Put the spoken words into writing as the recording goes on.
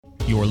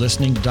You're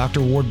listening to Dr.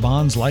 Ward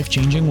Bond's Life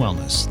Changing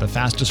Wellness, the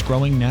fastest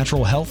growing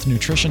natural health,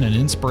 nutrition, and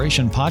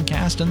inspiration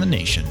podcast in the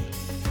nation.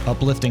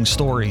 Uplifting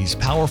stories,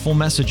 powerful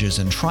messages,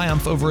 and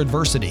triumph over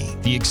adversity,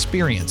 the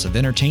experience of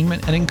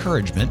entertainment and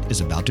encouragement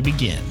is about to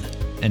begin.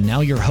 And now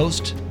your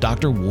host,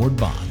 Dr. Ward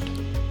Bond.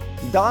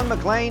 Don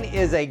McLean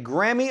is a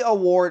Grammy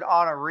Award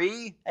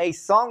honoree, a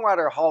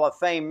Songwriter Hall of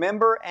Fame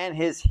member, and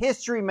his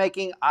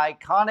history-making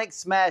iconic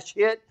smash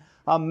hit,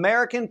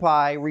 American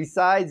Pie,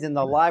 resides in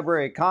the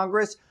Library of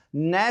Congress,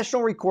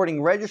 National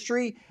Recording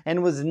Registry,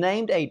 and was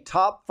named a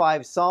top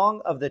 5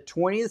 song of the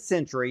 20th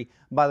century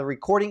by the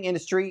Recording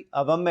Industry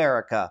of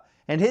America.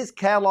 And his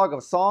catalog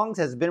of songs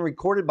has been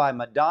recorded by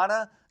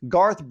Madonna,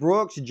 Garth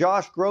Brooks,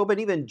 Josh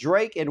Groban, even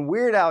Drake and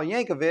Weird Al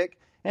Yankovic,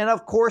 and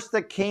of course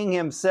the king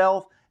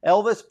himself,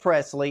 Elvis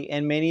Presley,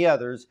 and many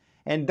others.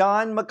 And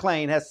Don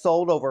McLean has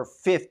sold over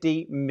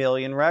 50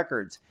 million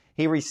records.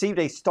 He received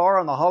a star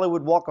on the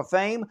Hollywood Walk of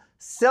Fame,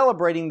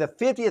 celebrating the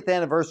 50th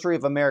anniversary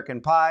of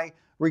American Pie,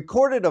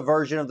 recorded a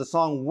version of the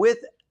song with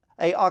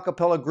a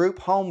cappella group,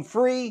 Home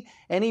Free,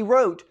 and he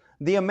wrote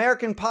the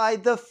American Pie,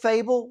 The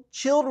Fable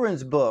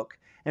children's book.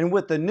 And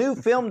with the new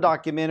film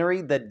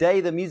documentary, The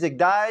Day the Music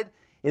Died,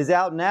 is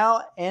out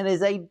now and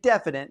is a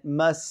definite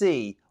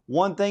must-see.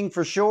 One thing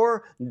for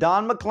sure,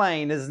 Don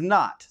McLean is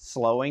not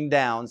slowing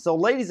down. So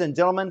ladies and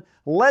gentlemen,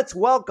 let's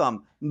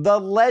welcome the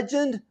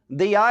legend,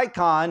 the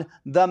icon,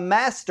 the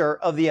master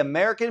of the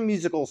American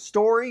musical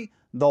story,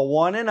 the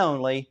one and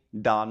only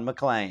Don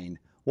McLean.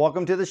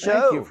 Welcome to the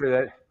show. Thank you for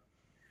that.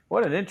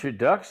 What an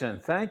introduction.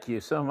 Thank you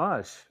so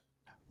much.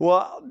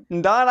 Well,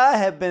 Don, I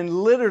have been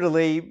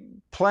literally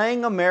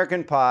playing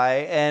American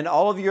Pie and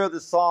all of your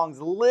other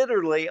songs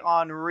literally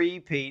on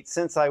repeat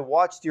since I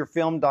watched your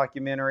film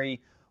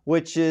documentary,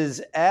 which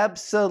is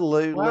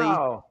absolutely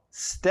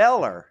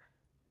stellar.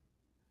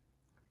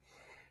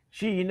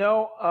 Gee, it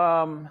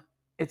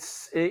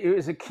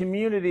was a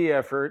community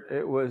effort.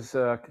 It was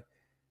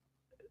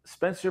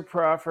Spencer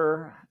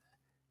Proffer,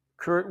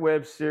 Kurt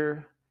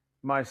Webster,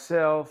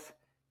 myself,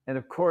 and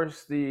of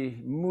course the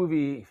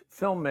movie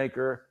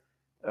filmmaker,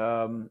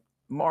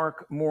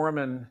 Mark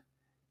Morman,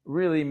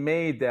 really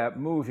made that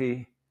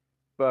movie,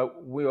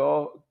 but we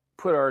all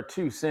put our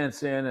 2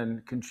 cents in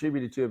and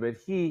contributed to it. But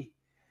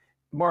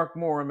Mark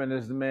Morman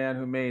is the man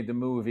who made the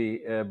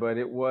movie, but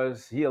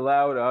he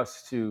allowed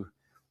us to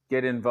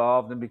get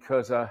involved, and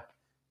because I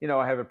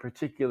have a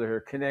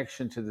particular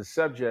connection to the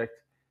subject,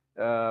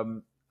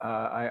 I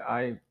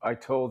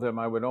told them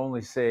I would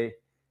only say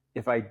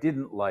if I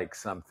didn't like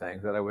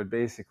something, that I would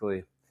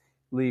basically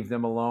leave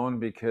them alone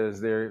because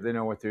they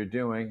know what they're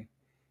doing.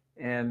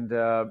 And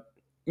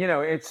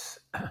it's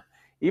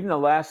even the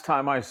last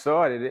time I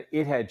saw it,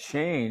 it had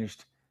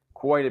changed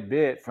quite a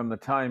bit from the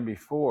time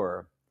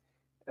before.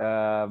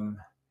 A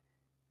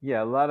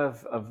lot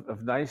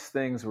of nice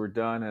things were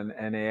done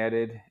and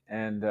added,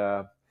 and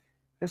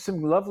there's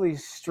some lovely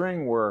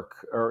string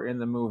work in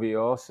the movie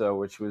also,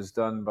 which was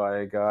done by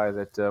a guy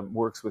that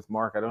works with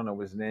Mark. I don't know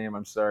his name,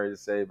 I'm sorry to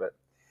say, but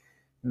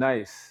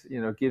nice,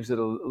 gives it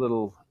a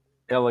little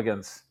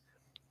elegance.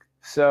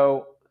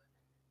 So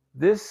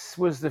this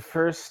was the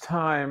first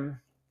time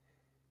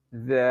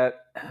that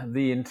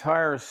the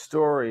entire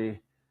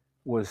story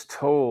was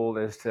told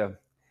as to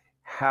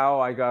how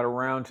I got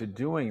around to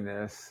doing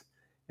this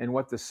and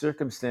what the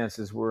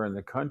circumstances were in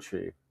the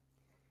country.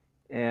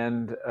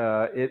 And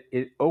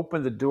it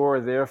opened the door,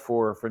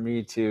 therefore, for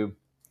me to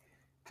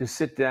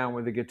sit down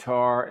with the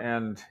guitar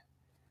and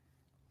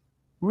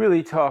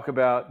really talk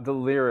about the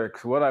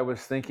lyrics, what I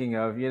was thinking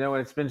of. And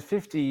it's been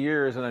 50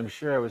 years, and I'm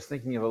sure I was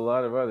thinking of a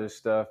lot of other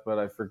stuff, but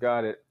I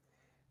forgot it.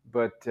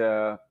 But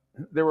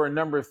there were a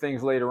number of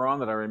things later on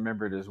that I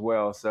remembered as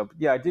well. So,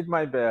 I did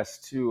my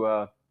best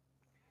to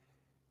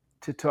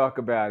talk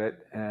about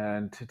it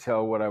and to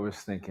tell what I was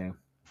thinking.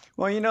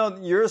 Well,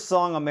 your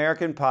song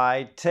American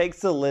Pie takes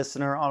the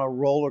listener on a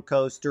roller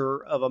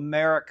coaster of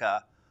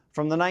America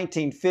from the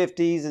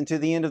 1950s into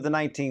the end of the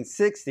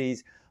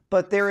 1960s.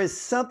 But there is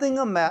something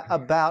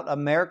about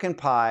American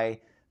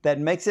Pie that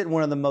makes it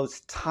one of the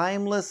most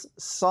timeless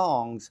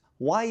songs.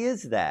 Why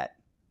is that?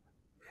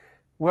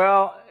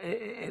 Well,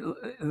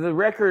 the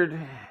record,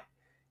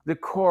 the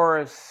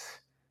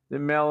chorus, the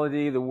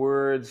melody, the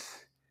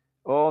words,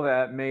 all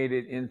that made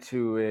it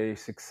into a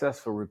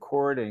successful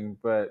recording.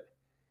 But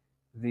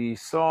the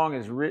song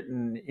is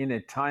written in a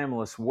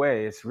timeless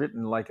way. It's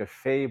written like a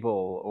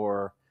fable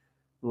or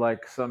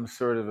like some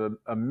sort of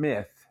a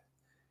myth.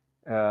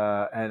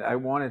 And I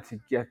wanted to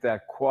get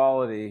that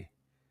quality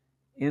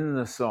in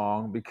the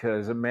song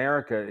because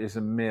America is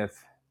a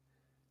myth.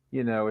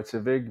 It's a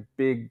big,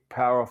 big,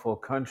 powerful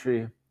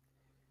country.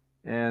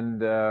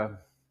 And,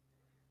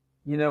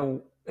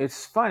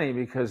 it's funny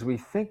because we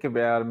think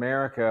about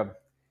America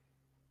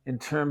in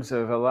terms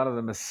of a lot of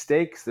the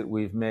mistakes that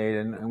we've made,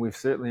 and we've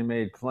certainly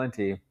made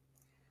plenty,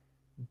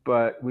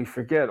 but we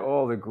forget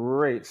all the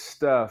great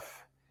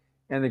stuff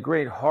and the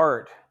great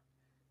heart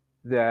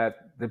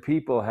that the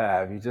people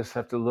have. You just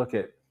have to look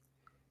at,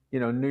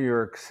 New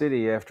York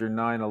City after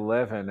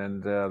 9/11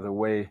 and the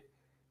way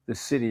the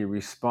city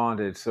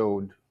responded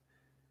so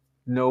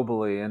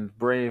nobly and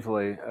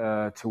bravely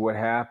to what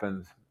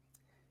happened.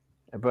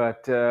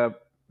 But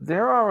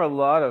there are a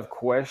lot of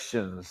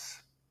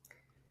questions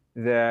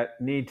that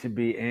need to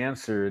be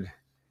answered.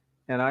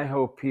 And I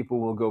hope people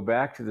will go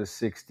back to the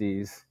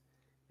 60s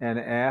and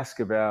ask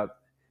about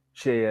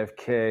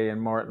JFK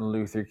and Martin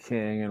Luther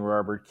King and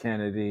Robert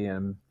Kennedy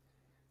and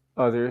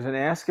others, and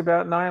ask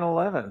about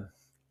 9/11.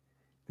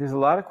 There's a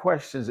lot of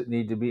questions that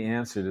need to be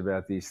answered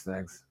about these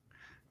things.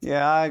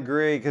 Yeah, I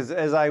agree. Because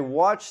as I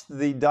watched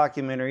the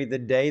documentary, The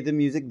Day the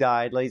Music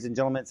Died, ladies and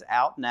gentlemen, it's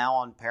out now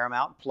on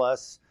Paramount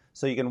Plus,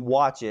 so you can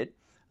watch it.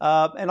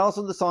 And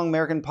also the song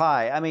American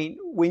Pie. I mean,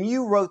 when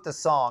you wrote the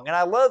song, and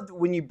I loved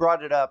when you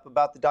brought it up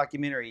about the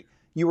documentary,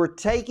 you were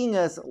taking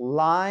us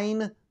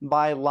line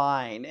by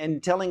line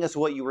and telling us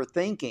what you were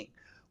thinking.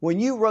 When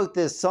you wrote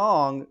this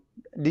song,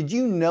 did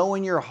you know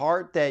in your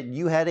heart that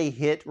you had a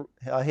hit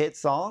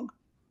song?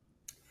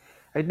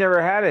 I'd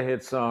never had a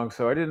hit song,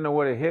 so I didn't know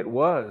what a hit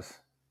was.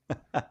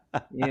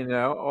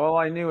 All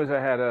I knew is I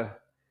had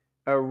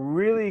a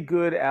really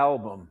good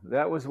album.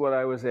 That was what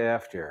I was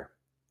after.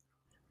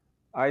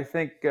 I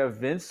think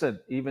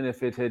Vincent, even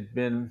if it had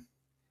been,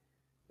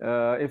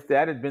 if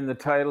that had been the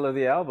title of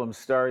the album,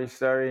 Starry,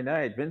 Starry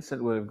Night,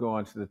 Vincent would have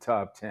gone to the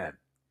top 10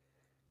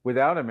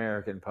 without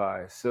American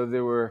Pie. So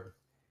there were,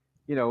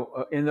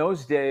 in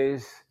those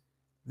days,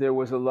 there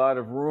was a lot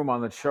of room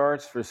on the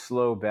charts for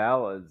slow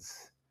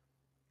ballads,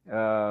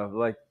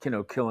 like,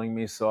 Killing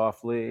Me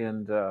Softly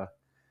and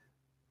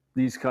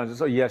these kinds of,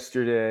 so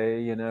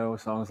Yesterday,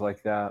 songs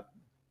like that.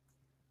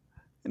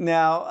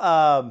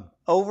 Now,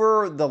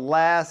 over the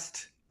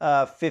last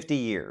 50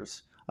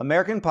 years,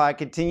 American Pie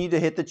continued to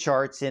hit the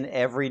charts in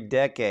every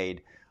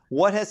decade.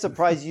 What has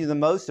surprised you the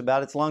most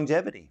about its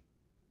longevity?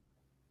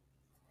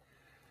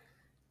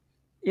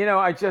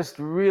 I just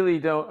really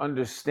don't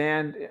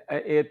understand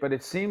it, but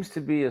it seems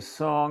to be a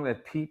song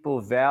that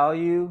people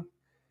value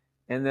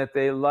and that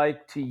they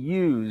like to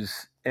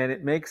use. And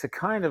it makes a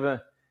kind of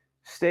a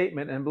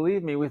statement. And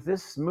believe me, with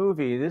this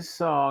movie, this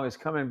song is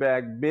coming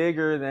back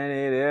bigger than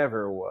it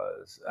ever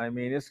was. I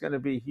mean, it's going to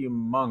be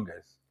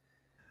humongous.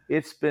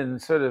 It's been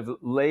sort of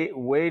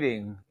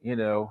waiting,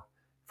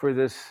 for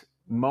this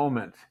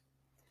moment.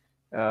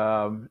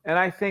 And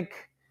I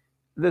think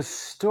the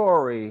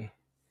story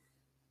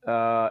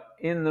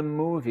in the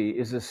movie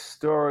is a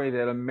story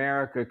that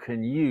America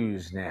can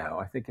use now.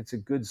 I think it's a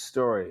good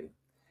story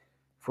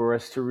for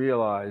us to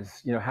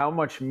realize, how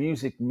much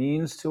music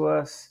means to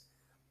us,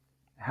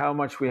 how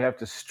much we have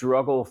to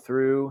struggle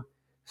through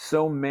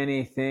so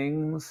many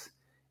things,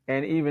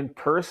 and even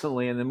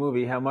personally in the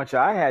movie, how much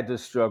I had to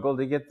struggle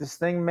to get this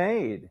thing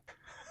made.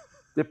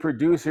 The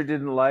producer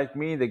didn't like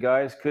me. The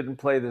guys couldn't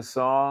play the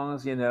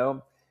songs,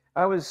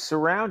 I was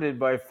surrounded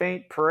by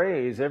faint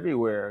praise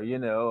everywhere,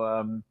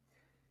 and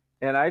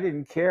I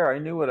didn't care. I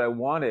knew what I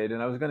wanted,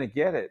 and I was going to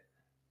get it.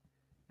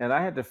 And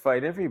I had to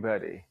fight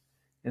everybody.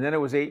 And then it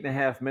was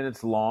 8.5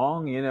 minutes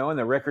long, and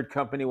the record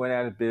company went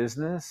out of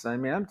business. I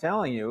mean, I'm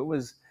telling you, it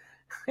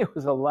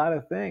was a lot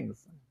of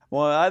things.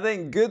 Well, I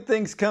think good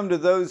things come to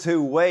those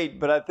who wait,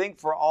 but I think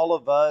for all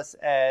of us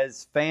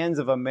as fans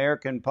of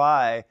American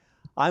Pie,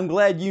 I'm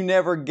glad you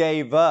never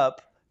gave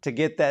up to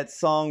get that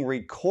song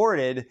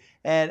recorded.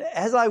 And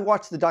as I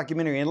watched the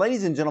documentary, and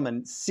ladies and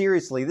gentlemen,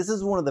 seriously, this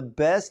is one of the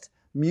best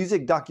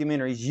music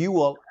documentaries you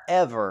will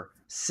ever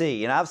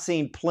see. And I've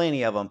seen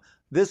plenty of them.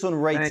 This one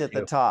rates at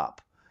the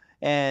top.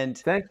 And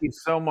thank you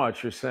so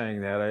much for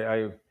saying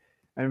that.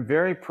 I'm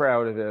very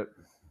proud of it.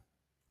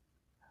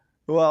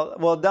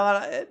 Well,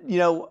 Don,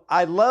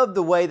 I love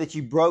the way that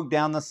you broke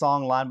down the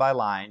song line by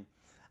line.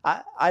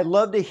 I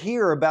love to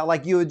hear about,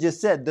 like you had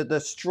just said, the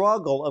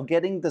struggle of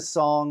getting the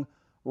song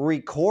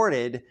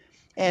recorded.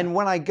 And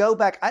when I go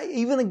back,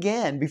 even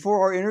again,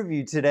 before our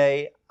interview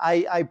today,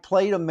 I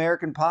played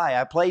American Pie.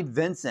 I played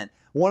Vincent.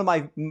 One of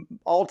my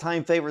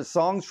all-time favorite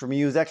songs from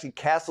you is actually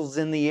Castles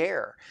in the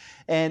Air.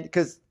 And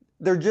because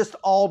they're just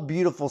all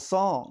beautiful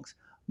songs.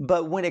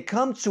 But when it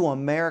comes to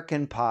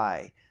American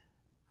Pie,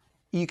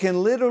 you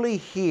can literally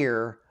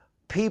hear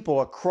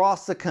people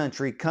across the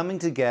country coming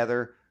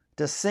together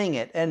to sing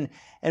it. And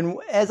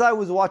as I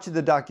was watching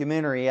the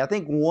documentary, I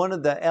think one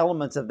of the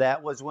elements of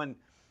that was when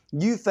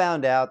you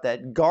found out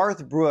that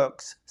Garth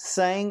Brooks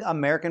sang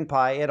American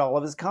Pie at all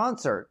of his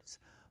concerts.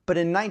 But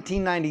in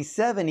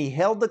 1997, he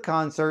held the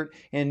concert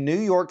in New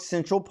York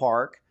Central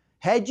Park.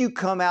 Had you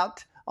come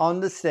out on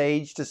the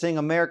stage to sing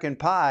American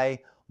Pie,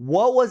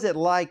 what was it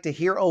like to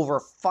hear over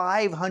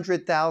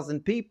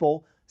 500,000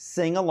 people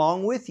sing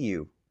along with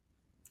you?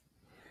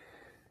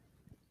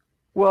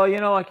 Well,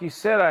 like you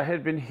said, I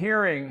had been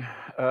hearing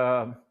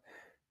from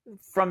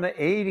the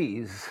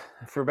 80s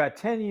for about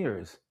 10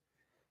 years.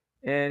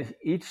 And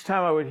each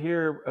time I would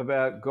hear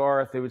about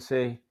Garth, they would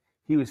say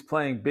he was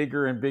playing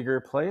bigger and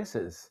bigger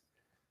places.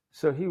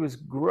 So he was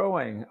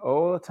growing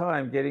all the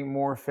time, getting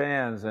more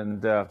fans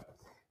and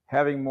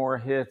having more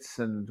hits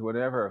and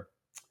whatever.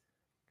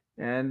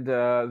 And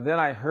then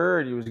I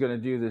heard he was going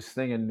to do this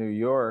thing in New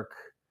York.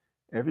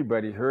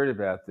 Everybody heard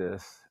about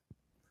this.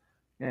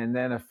 And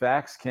then a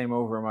fax came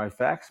over my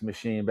fax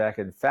machine back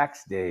in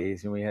fax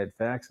days, and we had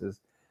faxes,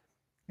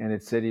 and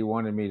it said he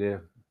wanted me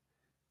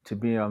to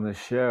be on the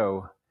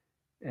show.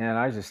 And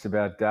I just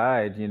about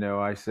died.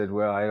 I said,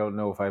 well, I don't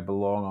know if I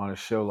belong on a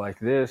show like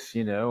this,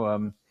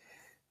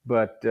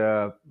 but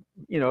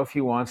if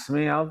he wants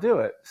me, I'll do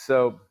it.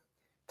 So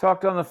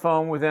talked on the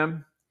phone with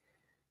him.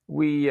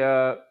 We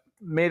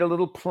made a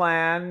little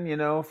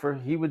plan, for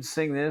he would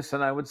sing this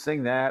and I would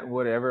sing that,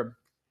 whatever.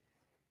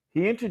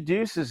 He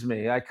introduces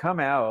me. I come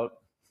out.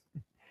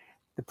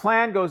 The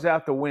plan goes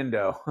out the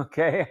window,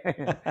 okay?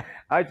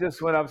 I just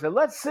went up and said,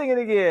 let's sing it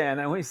again.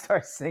 And we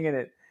start singing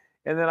it.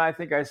 And then I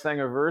think I sang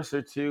a verse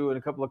or two and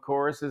a couple of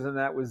choruses, and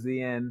that was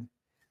the end.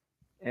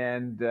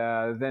 And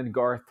then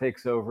Garth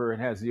takes over and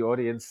has the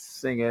audience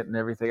sing it and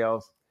everything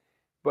else.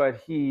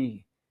 But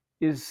he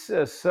is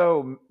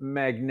so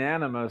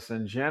magnanimous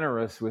and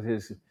generous with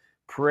his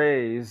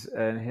praise,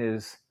 and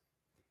his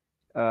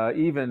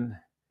even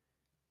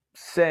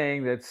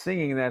saying that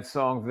singing that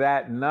song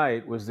that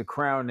night was the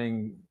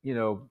crowning,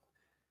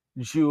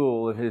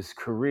 jewel of his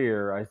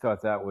career. I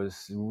thought that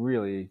was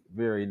really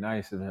very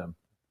nice of him.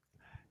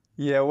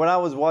 Yeah, when I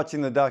was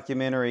watching the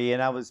documentary,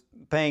 and I was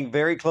paying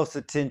very close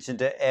attention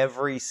to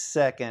every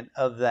second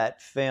of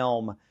that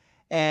film,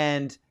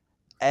 and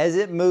as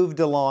it moved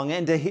along,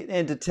 and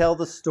to tell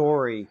the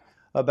story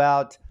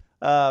about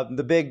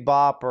the Big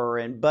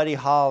Bopper and Buddy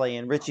Holly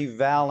and Ritchie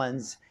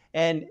Valens,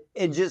 and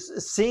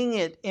just seeing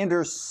it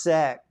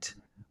intersect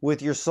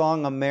with your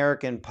song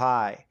American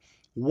Pie.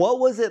 What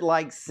was it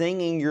like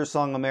singing your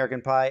song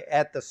American Pie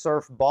at the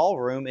Surf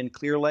Ballroom in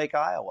Clear Lake,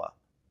 Iowa?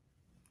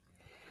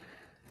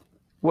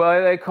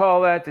 Well, they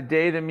call that the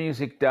day the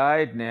music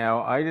died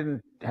now. I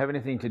didn't have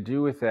anything to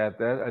do with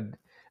that. I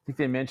think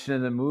they mentioned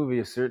in the movie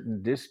a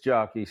certain disc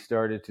jockey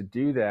started to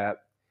do that.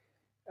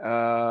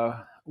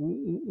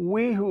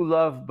 We who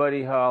love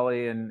Buddy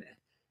Holly and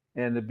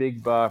the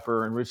Big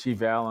Bopper and Ritchie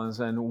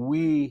Valens, and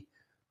we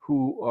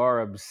who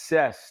are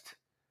obsessed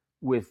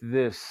with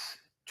this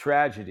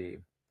tragedy,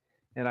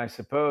 and I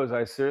suppose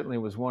I certainly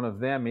was one of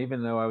them,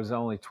 even though I was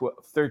only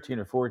 13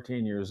 or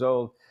 14 years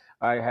old.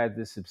 I had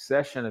this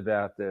obsession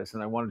about this,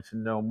 and I wanted to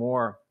know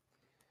more.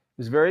 It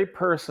was very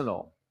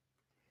personal,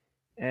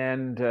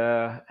 and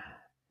a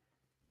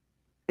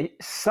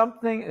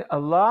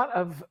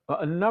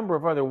number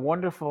of other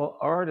wonderful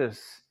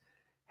artists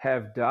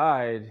have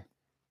died,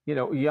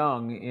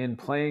 young, in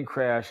plane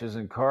crashes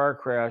and car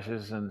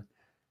crashes and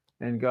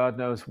God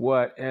knows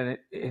what, and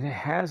it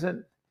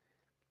hasn't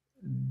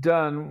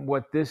done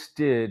what this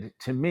did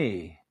to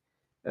me,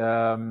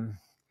 and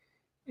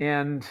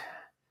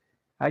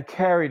I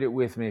carried it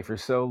with me for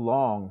so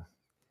long.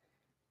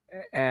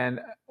 And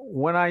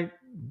when I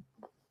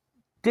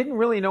didn't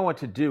really know what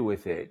to do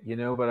with it,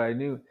 but I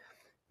knew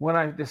when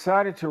I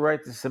decided to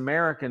write this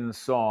American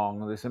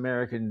song, this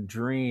American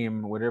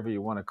dream, whatever you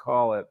want to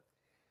call it,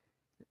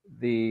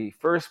 the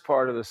first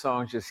part of the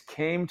song just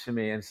came to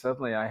me, and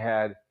suddenly I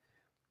had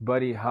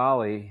Buddy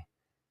Holly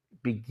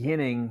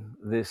beginning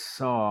this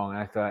song.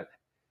 I thought,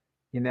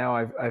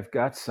 I've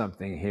got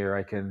something here.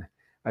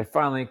 I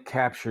finally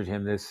captured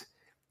him,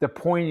 the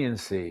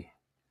poignancy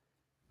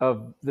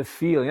of the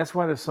feeling. That's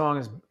why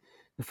the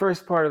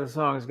first part of the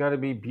song has got to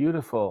be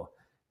beautiful.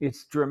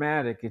 It's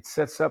dramatic. It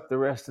sets up the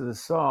rest of the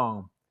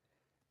song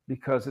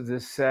because of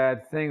this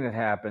sad thing that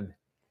happened.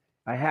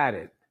 I had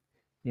it,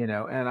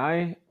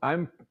 and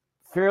I'm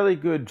fairly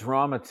good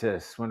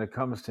dramatist when it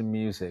comes to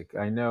music.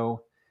 I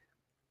know,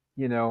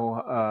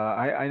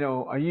 I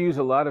know I use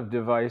a lot of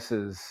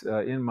devices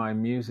in my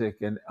music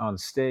and on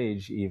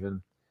stage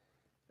even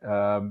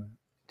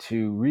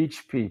to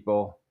reach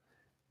people.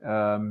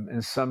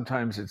 And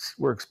sometimes it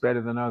works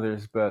better than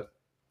others, but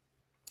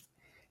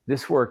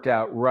this worked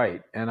out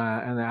right. And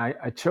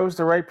I chose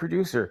the right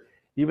producer,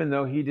 even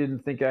though he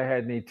didn't think I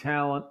had any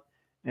talent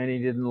and he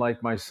didn't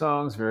like my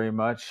songs very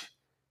much.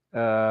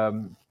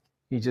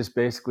 He just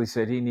basically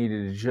said he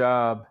needed a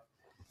job.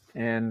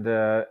 And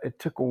it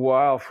took a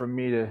while for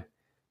me to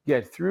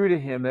get through to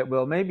him that,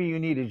 well, maybe you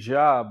need a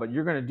job, but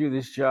you're going to do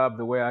this job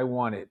the way I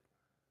want it.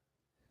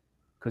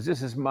 Because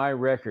this is my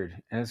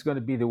record and it's going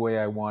to be the way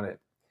I want it.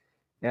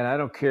 And I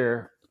don't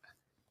care,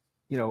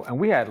 and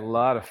we had a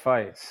lot of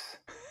fights,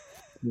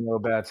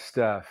 about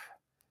stuff,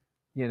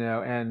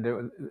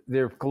 and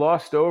they're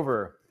glossed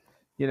over,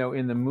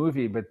 in the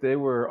movie, but they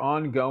were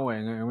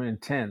ongoing and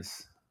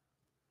intense.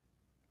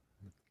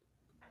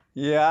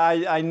 Yeah,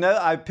 I know.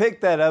 I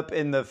picked that up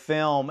in the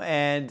film,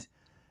 and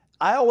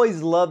I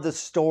always love the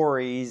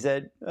stories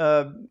that,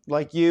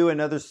 like you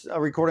and other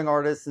recording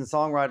artists and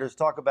songwriters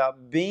talk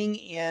about being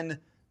in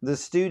the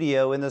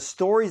studio and the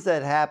stories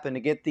that happen to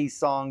get these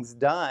songs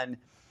done.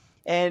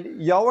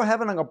 And y'all were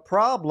having a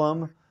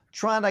problem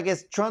trying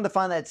to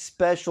find that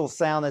special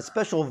sound, that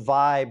special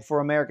vibe for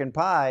American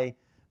Pie.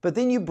 But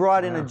then you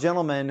brought in a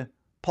gentleman,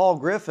 Paul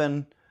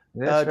Griffin,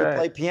 to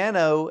play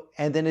piano,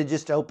 and then it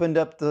just opened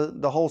up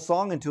the whole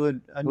song into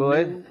a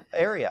new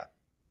area.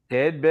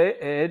 Ed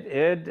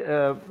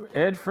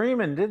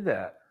Freeman did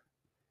that.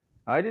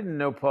 I didn't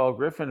know Paul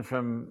Griffin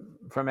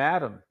from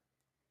Adam.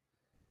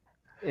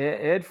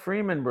 Ed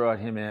Freeman brought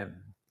him in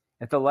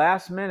at the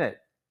last minute,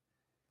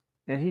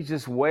 and he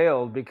just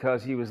wailed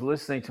because he was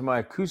listening to my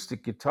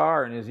acoustic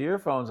guitar in his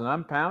earphones, and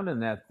I'm pounding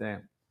that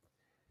thing.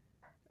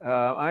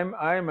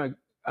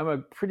 I'm a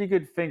pretty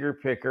good finger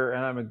picker,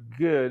 and I'm a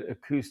good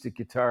acoustic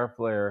guitar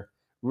player,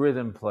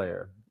 rhythm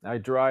player. I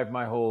drive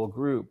my whole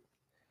group.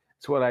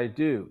 It's what I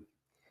do.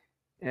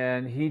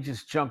 And he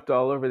just jumped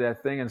all over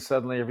that thing, and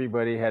suddenly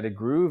everybody had a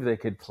groove they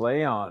could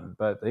play on,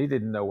 but they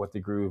didn't know what the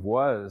groove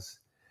was.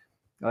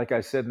 Like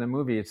I said in the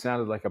movie, it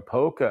sounded like a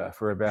polka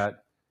for about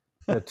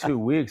 2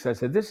 weeks. I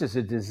said, "This is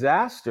a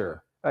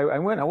disaster." I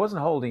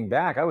wasn't holding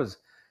back. I was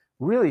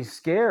really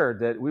scared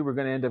that we were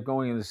going to end up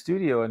going in the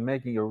studio and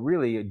making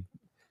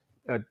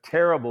a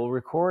terrible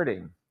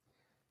recording.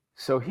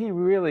 So he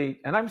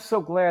really, and I'm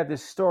so glad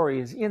this story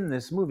is in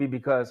this movie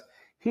because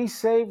he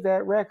saved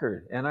that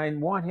record, and I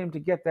want him to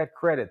get that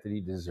credit that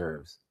he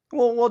deserves.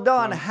 Well,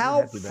 Don, So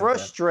how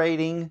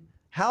frustrating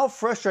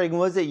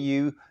was it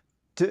you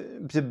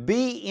to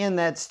be in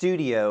that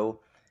studio?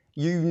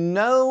 You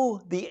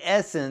know the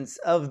essence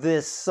of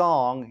this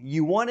song.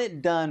 You want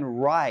it done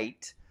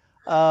right.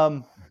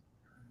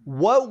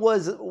 What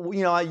was,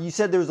 you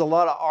said there was a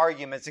lot of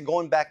arguments and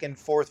going back and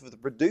forth with the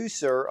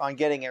producer on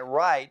getting it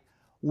right.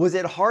 Was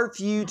it hard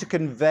for you to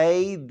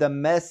convey the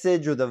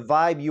message or the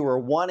vibe you were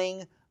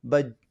wanting,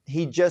 but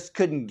he just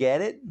couldn't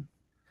get it?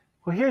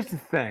 Well, here's the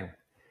thing.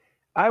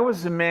 I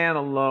was a man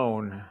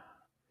alone,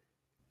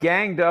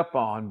 ganged up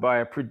on by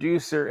a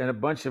producer and a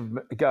bunch of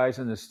guys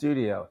in the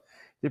studio.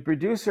 The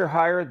producer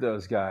hired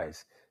those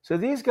guys. So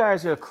these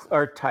guys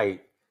are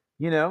tight,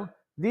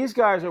 These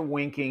guys are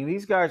winking.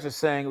 These guys are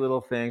saying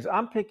little things.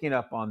 I'm picking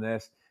up on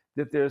this,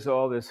 that there's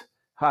all this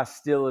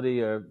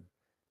hostility or,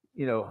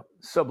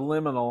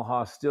 subliminal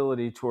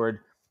hostility toward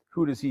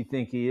who does he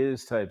think he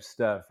is type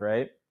stuff,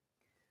 right?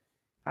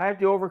 I have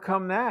to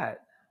overcome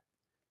that.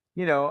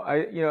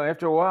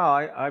 After a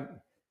while,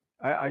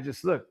 I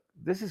just look,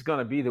 this is going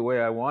to be the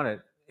way I want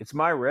it. It's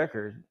my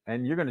record,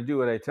 and you're going to do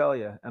what I tell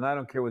you, and I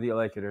don't care whether you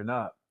like it or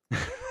not.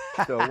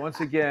 So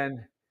once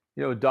again,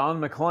 Don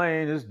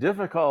McLean is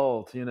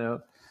difficult,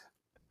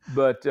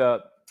 but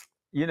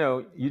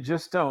you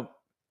just don't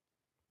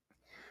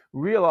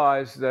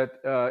realize that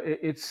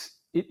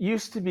it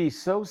used to be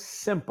so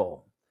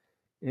simple.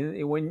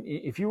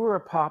 If you were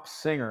a pop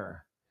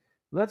singer,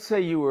 let's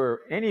say you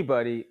were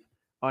anybody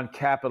on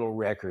Capitol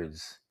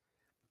Records,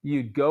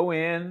 you'd go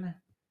in,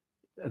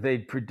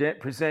 they'd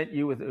present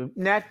you with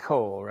Nat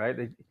Cole,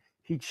 right?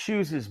 He'd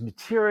choose his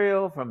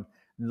material from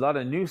a lot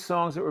of new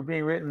songs that were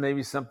being written,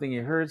 maybe something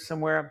you heard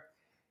somewhere.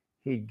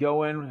 He'd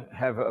go in,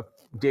 have a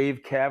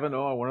Dave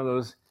Cavanaugh, one of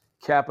those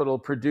Capitol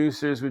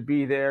producers, would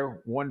be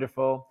there.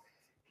 Wonderful.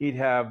 He'd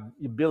have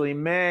Billy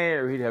May,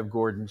 or he'd have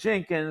Gordon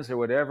Jenkins, or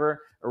whatever.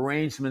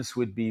 Arrangements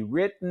would be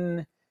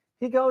written.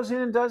 He goes in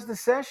and does the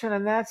session,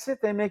 and that's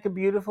it. They make a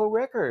beautiful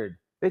record.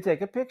 They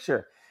take a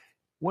picture.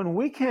 When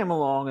we came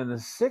along in the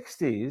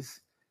 60s,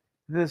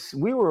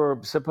 we were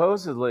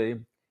supposedly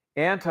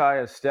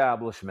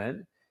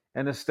anti-establishment,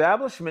 and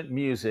establishment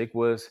music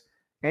was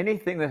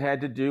anything that had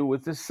to do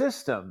with the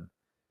system,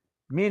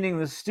 meaning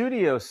the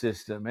studio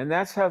system. And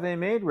that's how they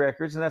made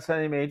records, and that's how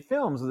they made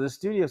films, with the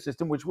studio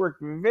system, which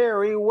worked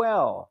very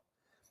well.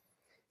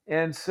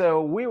 And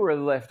so we were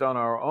left on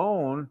our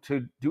own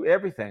to do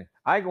everything.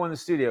 I go in the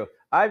studio,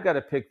 I've got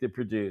to pick the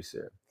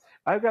producer.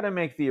 I've got to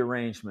make the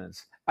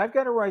arrangements. I've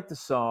got to write the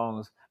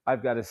songs.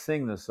 I've got to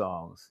sing the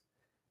songs.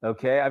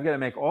 Okay? I've got to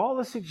make all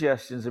the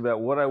suggestions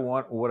about what I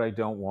want, what I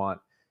don't want.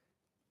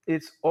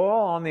 It's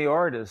all on the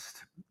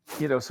artist,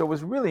 so it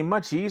was really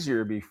much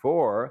easier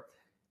before.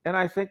 And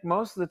I think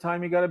most of the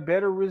time you got a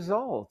better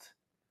result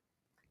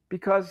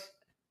because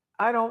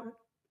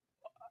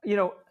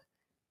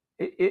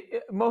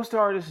most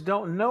artists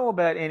don't know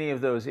about any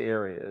of those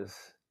areas.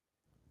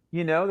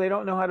 They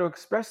don't know how to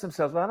express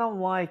themselves. I don't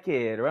like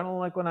it, or I don't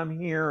like what I'm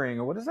hearing,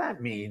 or what does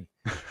that mean?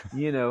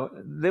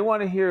 They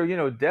want to hear,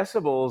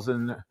 decibels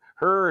and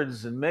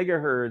hertz and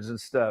megahertz and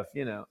stuff,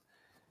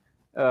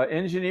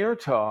 engineer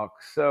talk.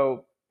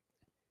 So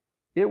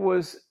it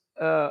was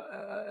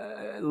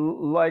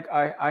like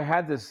I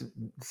had this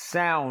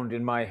sound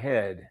in my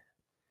head,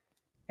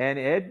 and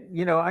Ed,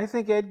 I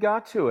think Ed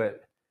got to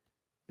it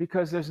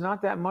because there's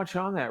not that much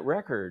on that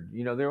record.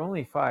 There are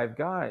only 5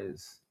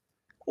 guys.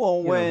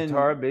 Well,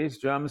 guitar, bass,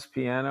 drums,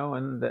 piano,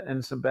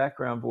 and some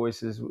background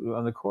voices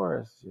on the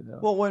chorus.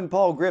 Well, when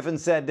Paul Griffin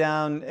sat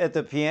down at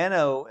the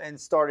piano and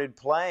started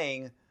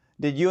playing,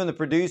 did you and the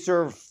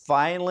producer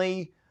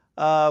finally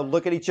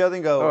look at each other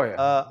and go, "Oh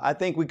yeah, I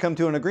think we come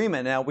to an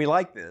agreement now. We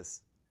like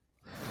this"?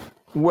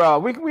 Well,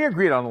 we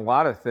agreed on a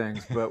lot of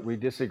things, but we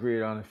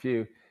disagreed on a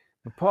few.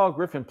 But Paul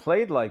Griffin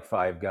played like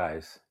 5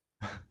 guys.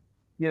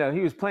 He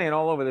was playing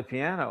all over the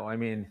piano. I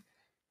mean,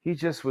 he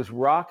just was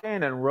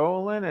rocking and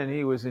rolling, and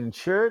he was in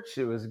church.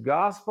 It was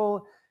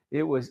gospel.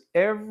 It was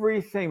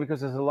everything,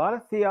 because there's a lot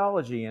of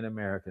theology in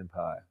American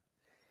Pie.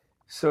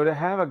 So to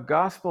have a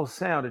gospel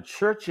sound, a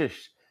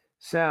churchish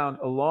sound,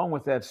 along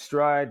with that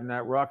stride and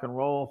that rock and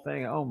roll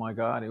thing, oh my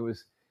God, it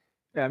was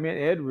I mean,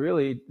 Ed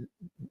really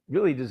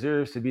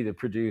deserves to be the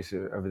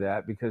producer of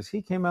that because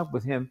he came up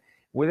with him.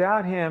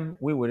 Without him,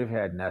 we would have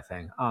had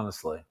nothing,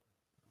 honestly.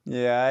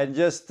 Yeah, and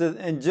just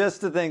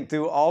to think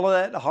through all of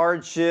that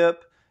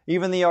hardship,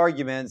 even the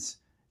arguments,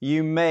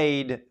 you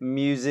made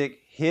music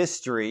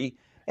history.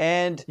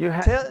 And You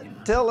ha-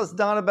 tell us,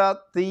 Don,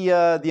 about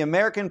the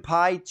American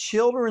Pie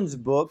children's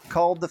book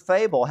called The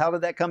Fable. How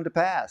did that come to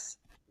pass?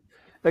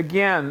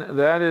 Again,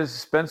 that is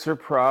Spencer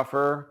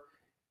Proffer.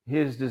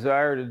 His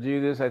desire to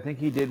do this. I think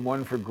he did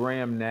one for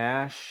Graham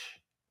Nash,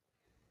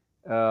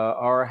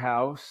 Our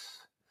House,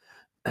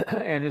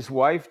 and his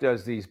wife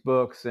does these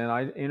books. And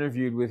I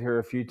interviewed with her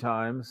a few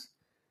times,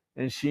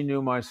 and she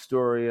knew my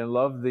story and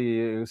loved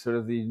the sort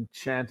of the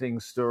enchanting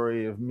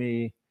story of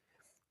me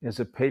as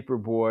a paper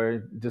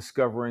boy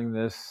discovering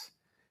this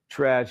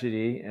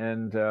tragedy,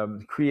 and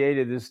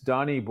created this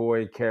Donny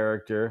Boy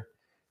character,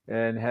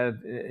 and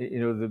had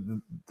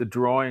the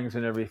drawings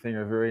and everything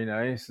are very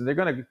nice, and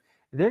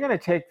they're gonna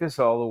take this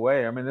all the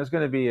way. I mean, there's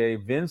going to be a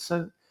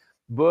Vincent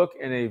book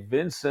and a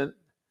Vincent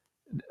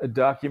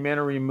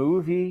documentary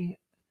movie.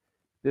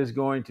 There's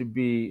going to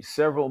be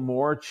several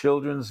more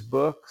children's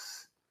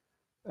books.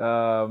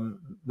 There'll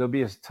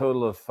be a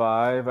total of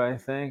 5, I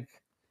think.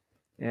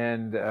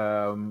 And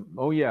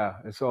oh yeah,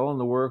 it's all in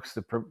the works.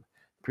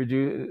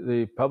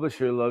 The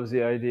publisher loves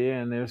the idea,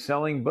 and they're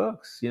selling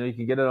books. You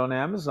can get it on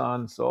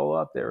Amazon. It's all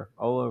out there,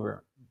 all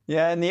over.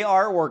 Yeah, and the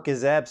artwork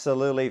is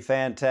absolutely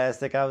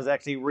fantastic. I was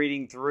actually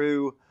reading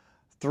through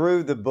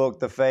the book,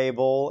 The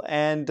Fable,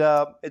 and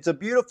it's a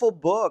beautiful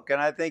book.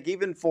 And I think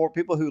even for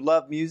people who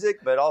love music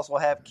but also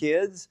have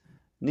kids,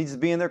 needs to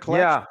be in their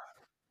collection. Yeah.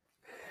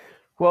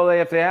 Well,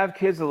 if they have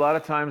kids, a lot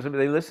of times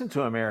they listen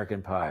to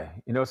American Pie.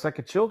 It's like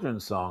a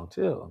children's song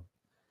too.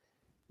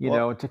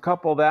 Well, To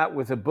couple that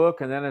with a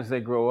book, and then as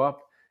they grow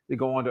up, they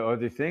go on to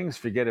other things,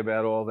 forget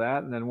about all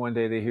that, and then one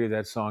day they hear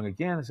that song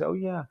again and say, "Oh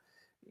yeah,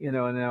 and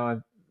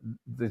now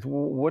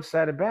what's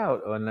that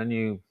about?" And then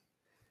you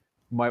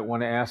might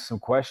want to ask some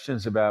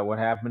questions about what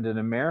happened in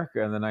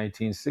America in the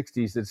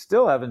 1960s that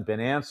still haven't been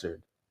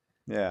answered.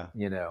 yeah.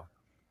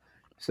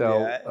 So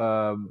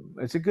Yeah.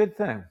 it's a good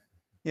thing.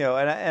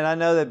 And I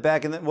know that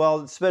back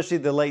especially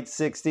the late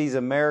 60s,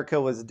 America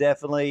was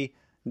definitely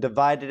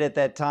divided at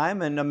that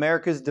time, and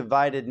America's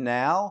divided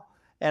now.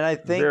 And I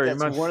think Very that's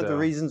much one of the so.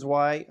 reasons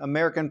why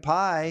American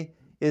Pie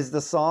is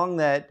the song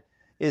that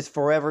is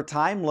forever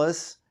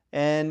timeless.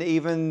 And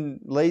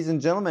even, ladies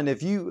and gentlemen,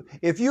 if you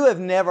have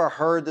never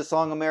heard the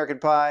song American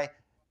Pie,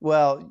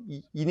 well,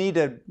 you need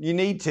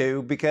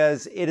to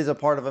because it is a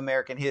part of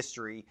American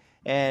history.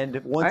 And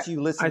I once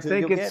you listen I to it,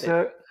 think you'll get it's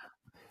it.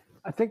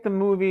 I think the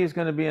movie is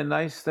going to be a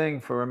nice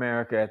thing for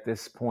America at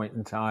this point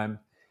in time,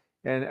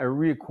 and a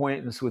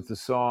reacquaintance with the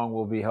song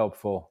will be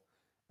helpful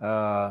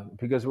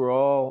because we're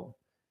all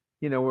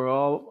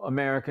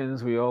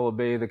Americans. We all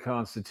obey the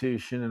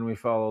Constitution and we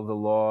follow the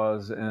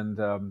laws,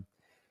 and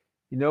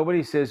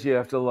nobody says you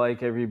have to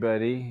like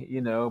everybody,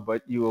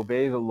 but you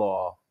obey the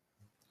law.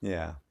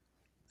 Yeah.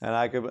 And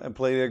I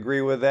completely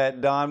agree with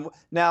that, Don.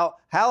 Now,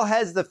 how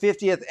has the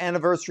 50th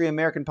anniversary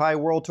American Pie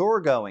World Tour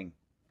going?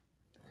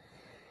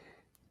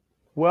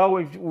 Well,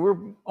 we're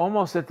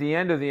almost at the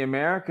end of the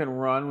American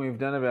run. We've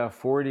done about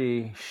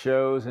 40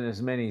 shows in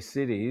as many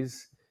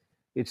cities.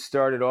 It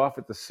started off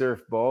at the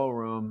Surf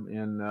Ballroom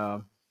in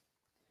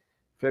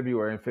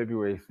February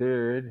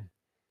 3rd.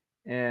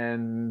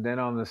 And then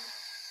on the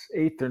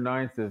 8th or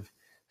 9th of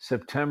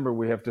September,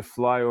 we have to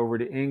fly over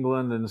to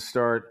England and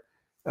start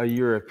a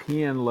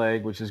European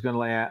leg, which is going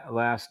to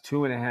last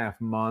 2.5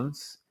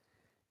 months.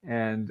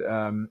 And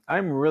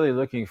I'm really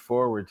looking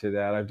forward to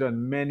that. I've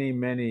done many,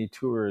 many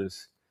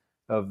tours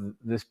of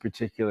this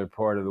particular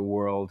part of the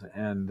world,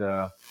 and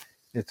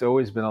it's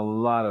always been a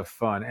lot of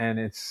fun. And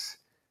it's,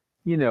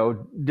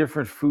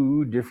 different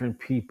food, different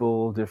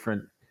people,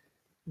 different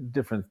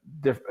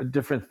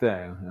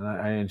thing, and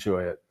I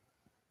enjoy it.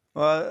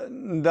 Well,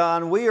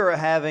 Don, we are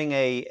having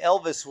a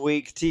Elvis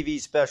Week TV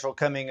special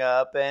coming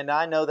up, and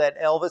I know that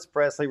Elvis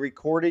Presley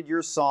recorded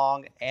your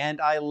song,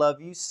 And I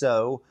Love You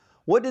So.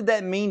 What did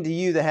that mean to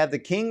you to have the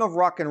King of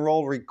Rock and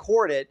Roll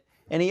record it,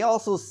 and he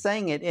also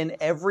sang it in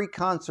every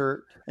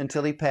concert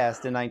until he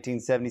passed in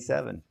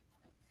 1977?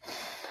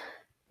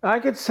 I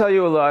could tell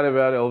you a lot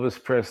about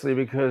Elvis Presley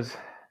because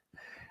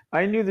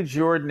I knew the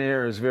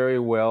Jordanaires very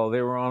well.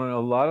 They were on a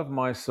lot of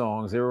my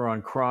songs. They were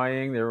on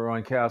Crying, they were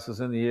on Castles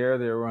in the Air,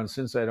 they were on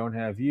Since I Don't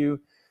Have You.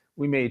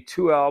 We made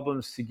 2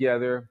 albums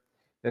together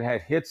that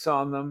had hits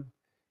on them,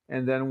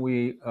 and then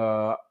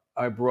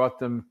I brought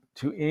them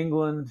to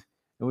England,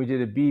 and we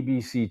did a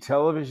BBC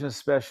television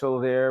special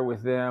there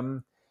with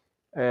them,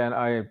 and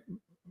I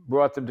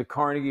brought them to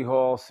Carnegie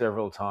Hall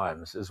several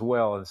times as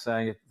well, and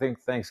sang at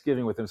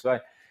Thanksgiving with them. So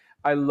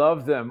I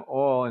loved them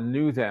all and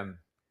knew them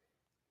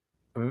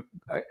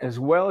as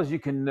well as you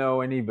can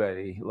know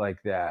anybody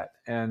like that.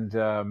 And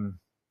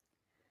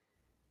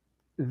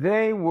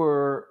they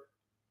were,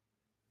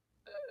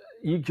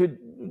 you could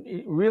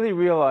really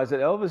realize that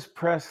Elvis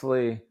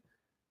Presley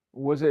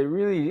was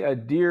a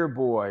dear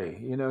boy.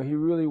 He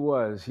really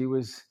was.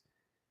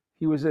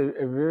 he was a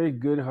very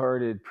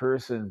good-hearted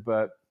person,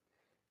 but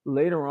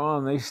later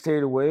on they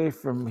stayed away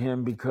from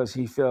him because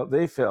they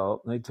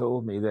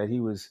told me that he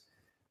was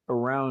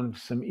around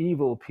some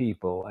evil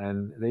people,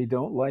 and they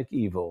don't like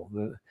evil.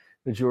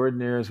 The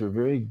Jordanaires were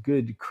very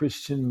good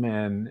Christian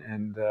men,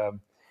 and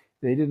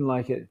they didn't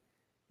like it,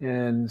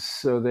 and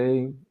so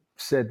they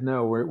said,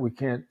 "No, we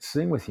can't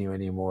sing with you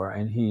anymore."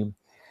 And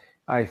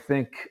I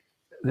think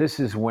this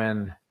is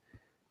when,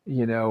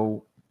 you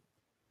know,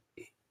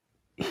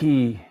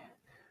 he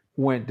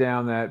went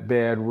down that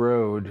bad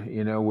road,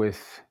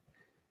 with,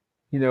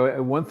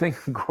 one thing,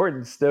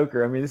 Gordon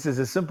Stoker, I mean, this is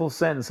a simple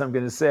sentence I'm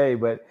going to say,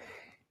 but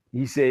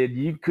he said,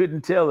 "You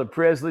couldn't tell the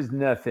Presleys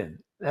nothing."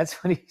 That's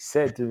what he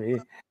said to me.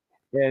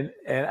 And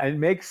it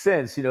makes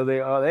sense, they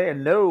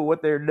know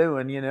what they're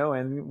doing,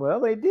 and well,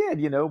 they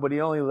did, but he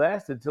only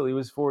lasted till he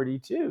was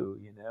 42.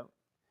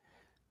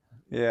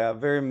 Yeah,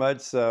 very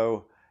much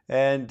so.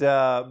 And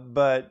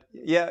but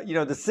yeah,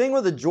 to sing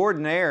with the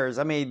Jordanaires,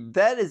 I mean,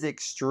 that is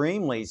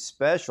extremely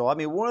special. I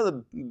mean, one of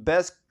the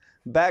best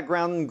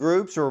background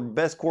groups or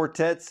best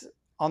quartets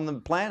on the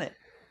planet.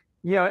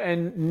 Yeah,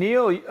 and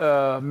Neil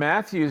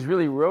Matthews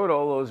really wrote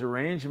all those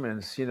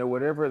arrangements,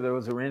 whatever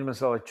those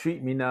arrangements are, like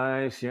Treat Me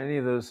Nice, any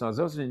of those songs.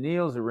 Those are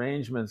Neil's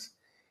arrangements.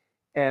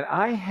 And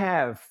I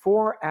have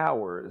 4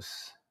 hours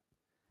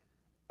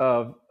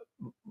of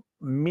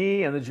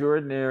me and the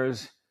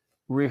Jordanaires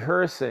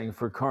rehearsing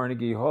for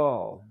Carnegie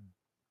Hall.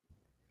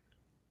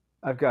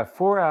 I've got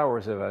 4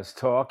 hours of us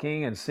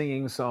talking and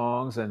singing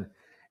songs, and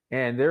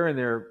they're in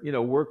their,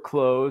 work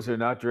clothes. They're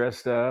not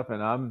dressed up,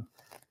 and I'm,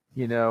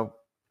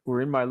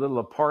 we're in my little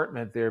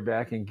apartment there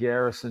back in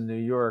Garrison, New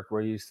York,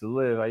 where I used to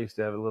live. I used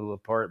to have a little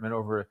apartment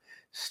over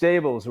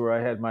stables where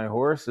I had my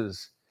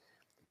horses.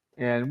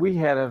 And we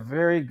had a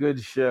very good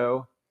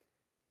show.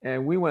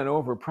 And we went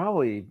over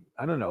probably,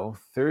 I don't know,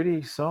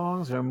 30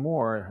 songs or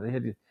more. They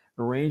had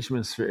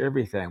arrangements for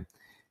everything.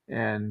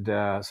 And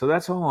so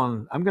that's all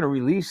on. I'm going to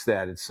release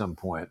that at some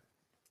point.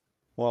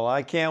 Well,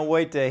 I can't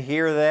wait to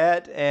hear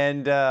that.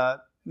 And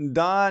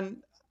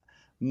Don,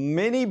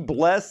 many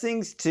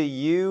blessings to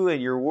you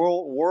and your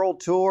world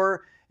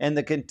tour and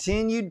the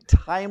continued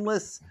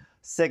timeless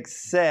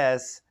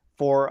success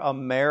for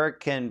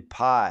American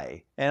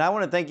Pie. And I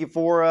want to thank you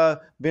for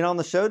being on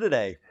the show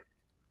today.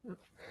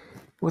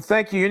 Well,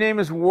 thank you. Your name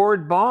is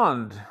Ward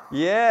Bond.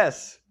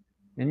 Yes.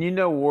 And you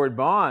know Ward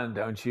Bond,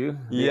 don't you?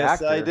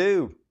 Yes, I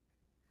do.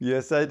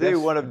 Yes, I do.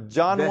 One of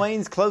John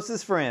Wayne's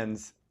closest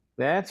friends.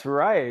 That's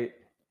right.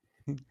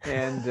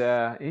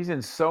 And he's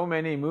in so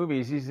many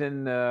movies. He's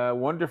in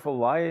Wonderful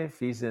Life.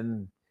 He's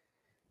in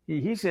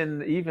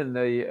even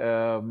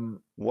the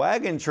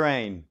Wagon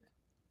Train.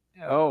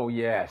 Oh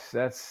yes,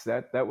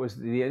 that was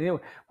the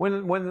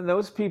when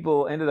those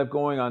people ended up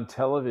going on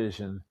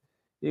television,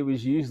 it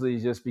was usually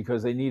just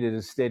because they needed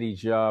a steady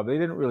job. They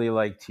didn't really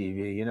like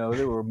TV.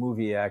 They were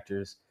movie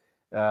actors,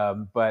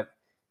 but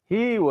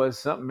he was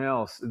something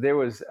else.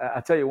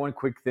 I'll tell you one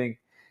quick thing.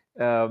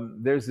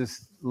 There's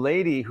this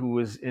lady who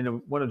was in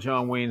one of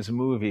John Wayne's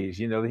movies.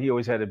 He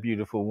always had a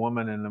beautiful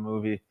woman in the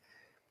movie.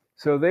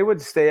 So they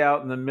would stay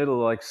out in the middle,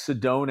 like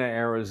Sedona,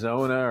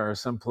 Arizona, or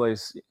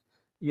someplace,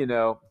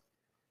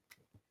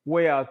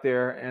 way out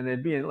there, and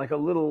they'd be in like a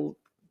little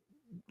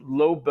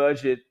low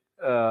budget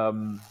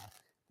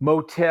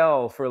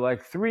motel for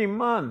like 3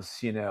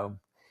 months,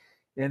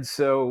 And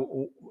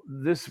so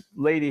this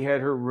lady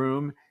had her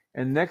room,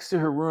 and next to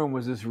her room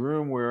was this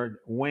room where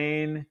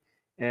Wayne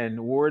and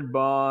Ward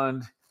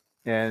Bond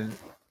and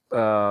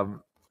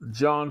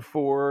John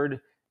Ford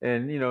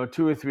and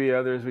 2 or 3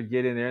 others would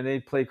get in there, and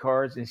they'd play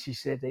cards. And she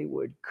said they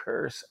would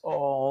curse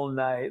all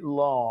night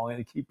long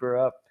and keep her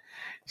up.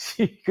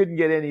 She couldn't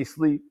get any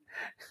sleep.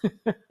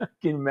 Can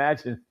you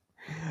imagine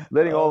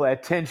letting all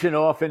that tension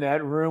off in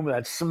that room,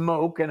 that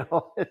smoke and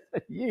all that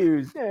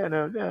used?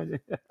 No.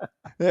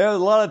 There's a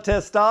lot of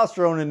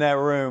testosterone in that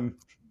room.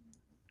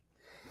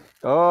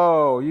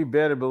 Oh, you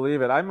better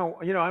believe it. I'm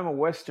a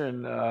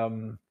Western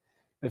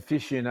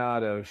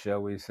aficionado,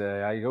 shall we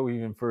say. I go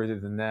even further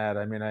than that.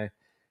 I mean,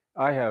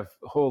 I have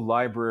whole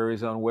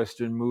libraries on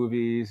Western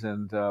movies,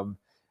 and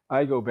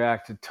I go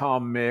back to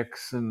Tom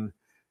Mix and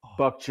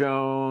Buck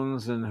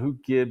Jones and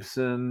Hoot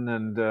Gibson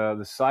and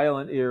the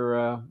silent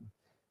era,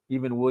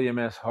 even William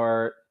S.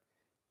 Hart.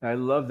 I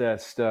love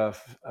that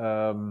stuff.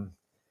 One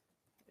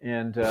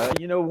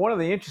of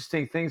the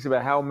interesting things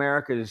about how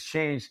America has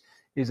changed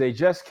is they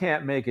just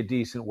can't make a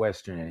decent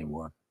Western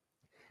anymore.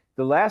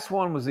 The last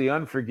one was The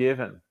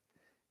Unforgiven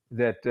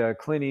that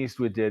Clint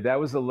Eastwood did. That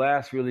was the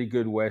last really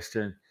good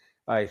Western,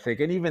 I think.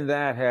 And even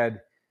that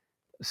had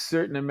a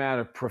certain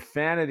amount of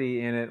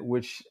profanity in it,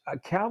 which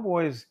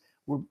cowboys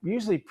were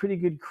usually pretty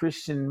good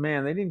Christian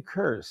men. They didn't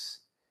curse.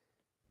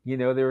 They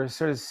were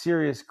sort of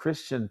serious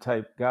Christian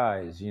type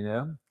guys,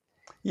 Yeah.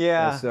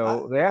 And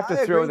so they have to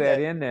throw that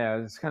in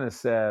there. It's kind of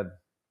sad.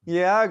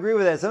 Yeah, I agree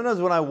with that. Sometimes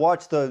when I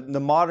watch the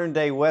modern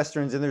day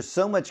Westerns and there's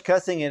so much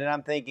cussing in it,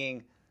 I'm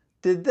thinking,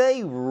 did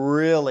they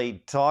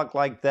really talk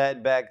like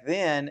that back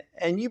then?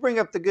 And you bring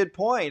up the good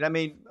point. I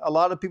mean, a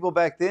lot of people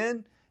back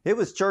then, it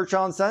was church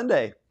on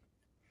Sunday.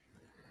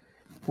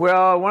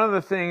 Well, one of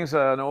the things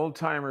an old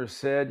timer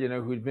said,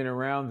 who'd been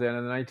around then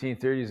in the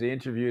 1930s, they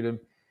interviewed him.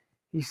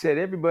 He said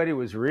everybody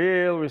was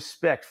real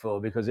respectful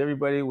because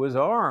everybody was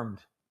armed.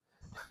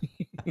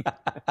 You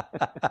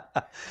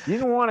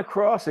didn't want to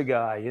cross a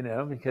guy,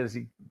 because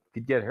he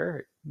could get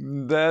hurt.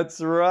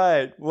 That's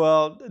right.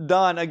 Well,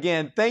 Don,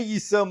 again, thank you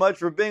so much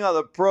for being on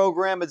the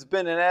program. It's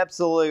been an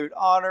absolute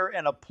honor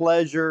and a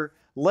pleasure.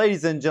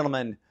 Ladies and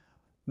gentlemen,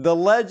 the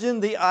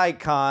legend, the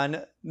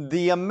icon,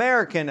 the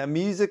American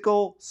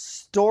musical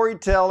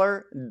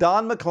storyteller,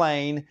 Don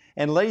McLean.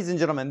 And ladies and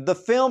gentlemen, the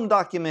film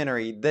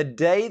documentary, The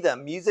Day That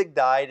Music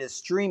Died, is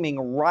streaming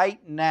right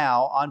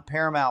now on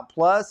Paramount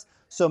Plus.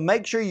 So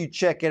make sure you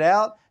check it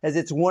out, as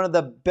it's one of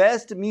the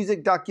best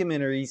music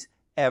documentaries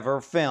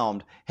ever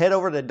filmed. Head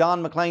over to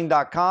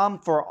donmclean.com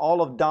for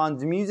all of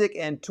Don's music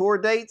and tour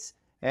dates.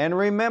 And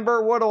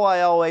remember, what do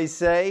I always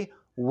say?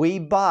 We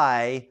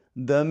buy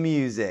the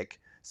music.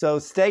 So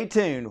stay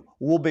tuned.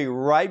 We'll be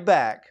right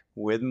back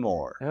with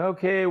more.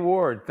 Okay,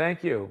 Ward,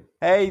 thank you.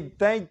 Hey,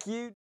 thank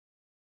you.